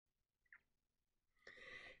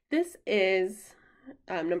This is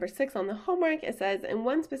number 6 on the homework. It says, in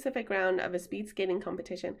one specific round of a speed skating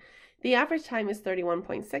competition, the average time is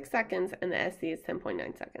 31.6 seconds and the SC is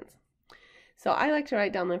 10.9 seconds. So I like to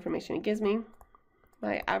write down the information it gives me.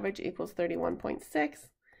 My average equals 31.6.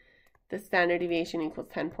 The standard deviation equals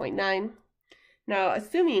 10.9. Now,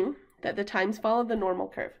 assuming that the times follow the normal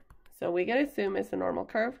curve. So we gotta assume it's a normal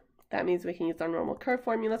curve. That means we can use our normal curve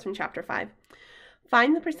formulas from chapter 5.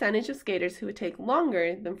 Find the percentage of skaters who would take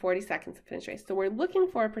longer than 40 seconds to finish race. So we're looking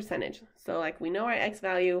for a percentage. So like we know our X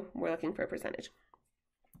value, we're looking for a percentage.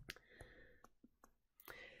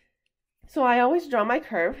 So I always draw my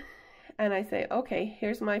curve and I say, okay,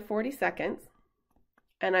 here's my 40 seconds.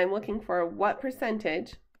 And I'm looking for what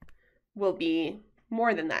percentage will be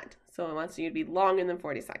more than that. So it wants you to be longer than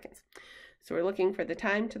 40 seconds. So we're looking for the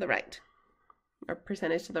time to the right, or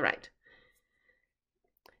percentage to the right.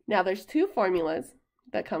 Now there's two formulas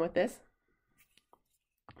that come with this,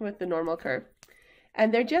 with the normal curve,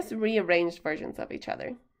 and they're just rearranged versions of each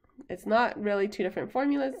other. It's not really two different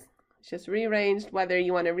formulas, it's just rearranged. Whether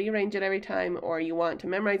you want to rearrange it every time or you want to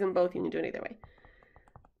memorize them both, you can do it either way.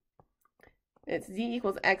 It's z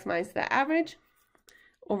equals x minus the average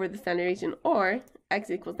over the standard deviation, or x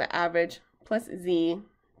equals the average plus z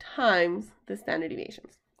times the standard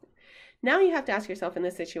deviations. Now you have to ask yourself in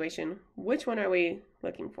this situation, which one are we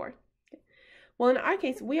looking for? Well, in our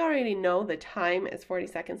case, we already know the time is 40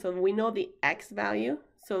 seconds, so we know the x value.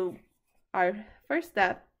 So our first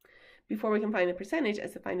step before we can find the percentage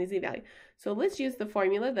is to find the z value. So let's use the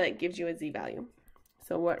formula that gives you a z value.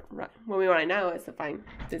 So what we want now is to find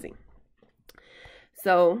the z.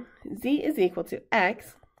 So z is equal to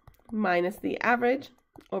x minus the average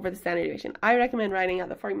over the standard deviation. I recommend writing out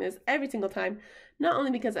the formulas every single time, not only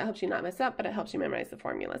because it helps you not mess up, but it helps you memorize the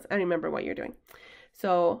formulas and remember what you're doing.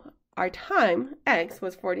 So our time, x,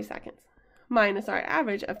 was 40 seconds, minus our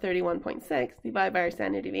average of 31.6 divided by our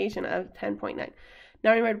standard deviation of 10.9.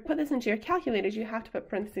 Now remember, to put this into your calculators, you have to put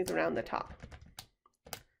parentheses around the top.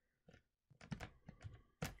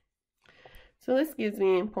 So this gives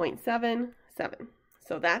me 0.77.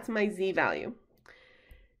 So that's my z value.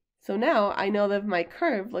 So now I know that my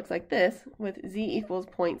curve looks like this with z equals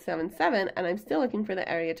 0.77, and I'm still looking for the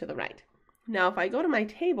area to the right. Now if I go to my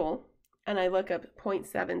table and I look up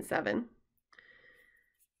 0.77,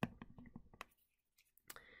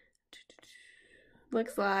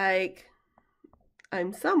 looks like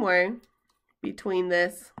I'm somewhere between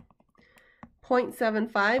this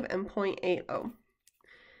 0.75 and 0.80.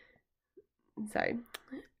 Sorry.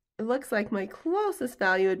 It looks like my closest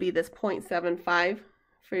value would be this 0.75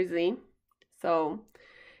 for z. So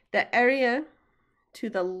the area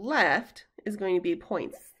to the left is going to be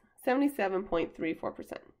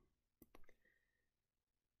 77.34%.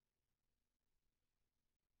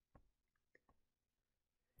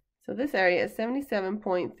 So this area is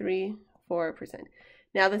 77.34%.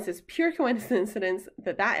 Now this is pure coincidence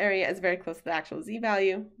that that area is very close to the actual z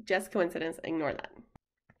value. Just coincidence, ignore that.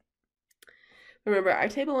 Remember, our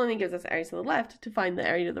table only gives us area to the left. To find the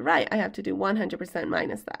area to the right, I have to do 100%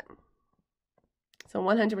 minus that. So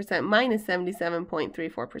 100% minus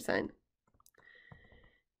 77.34%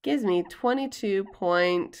 gives me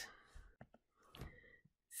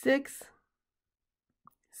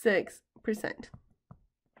 22.66%.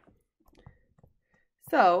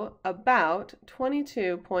 So about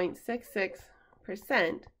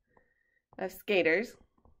 22.66% of skaters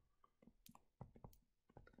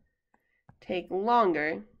take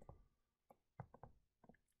longer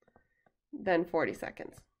than 40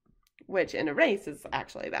 seconds, which in a race is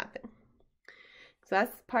actually a bad thing. So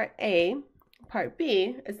that's part A. Part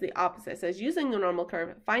B is the opposite. It says, using the normal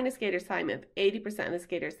curve, find a skater's time if 80% of the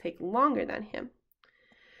skaters take longer than him.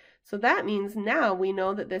 So that means now we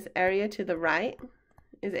know that this area to the right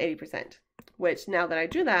is 80%, which now that I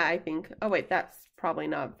drew that, I think, oh wait, that's probably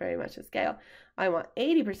not very much a scale. I want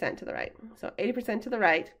 80% to the right. So 80% to the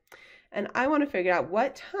right. And I want to figure out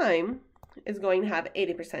what time is going to have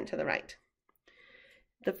 80% to the right.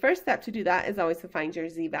 The first step to do that is always to find your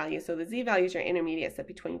z value. So the z value is your intermediate step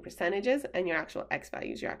between percentages, and your actual x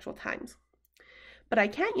values, your actual times. But I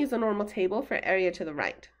can't use a normal table for area to the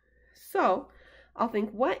right. So I'll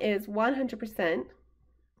think, what is 100%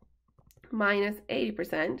 minus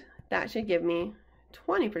 80%? That should give me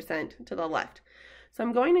 20% to the left. So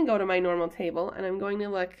I'm going to go to my normal table and I'm going to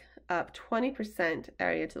look up 20%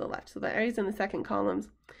 area to the left. So the areas in the second columns,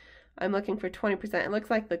 I'm looking for 20%. It looks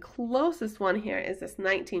like the closest one here is this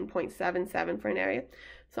 19.77 for an area.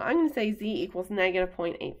 So I'm going to say z equals negative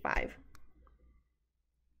 0.85.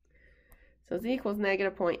 So z equals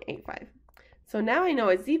negative 0.85. So now I know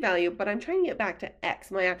a z value, but I'm trying to get back to x,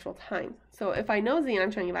 my actual time. So if I know z and I'm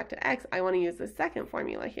trying to get back to x, I want to use the second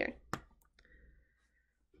formula here.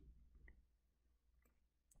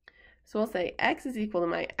 So we'll say x is equal to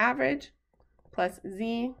my average plus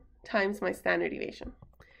z times my standard deviation.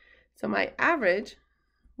 So my average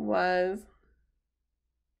was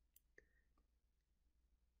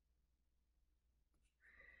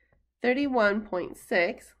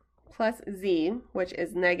 31.6 plus z, which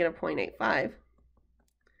is negative 0.85,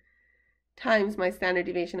 times my standard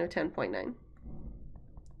deviation of 10.9,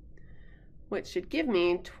 which should give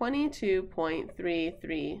me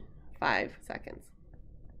 22.335 seconds.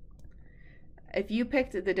 If you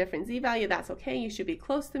picked the different z value, that's okay. You should be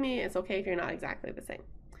close to me. It's okay if you're not exactly the same.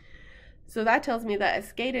 So that tells me that a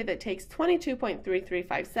skater that takes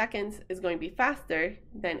 22.335 seconds is going to be faster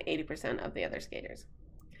than 80% of the other skaters.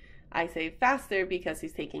 I say faster because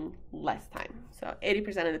he's taking less time. So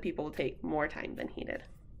 80% of the people will take more time than he did.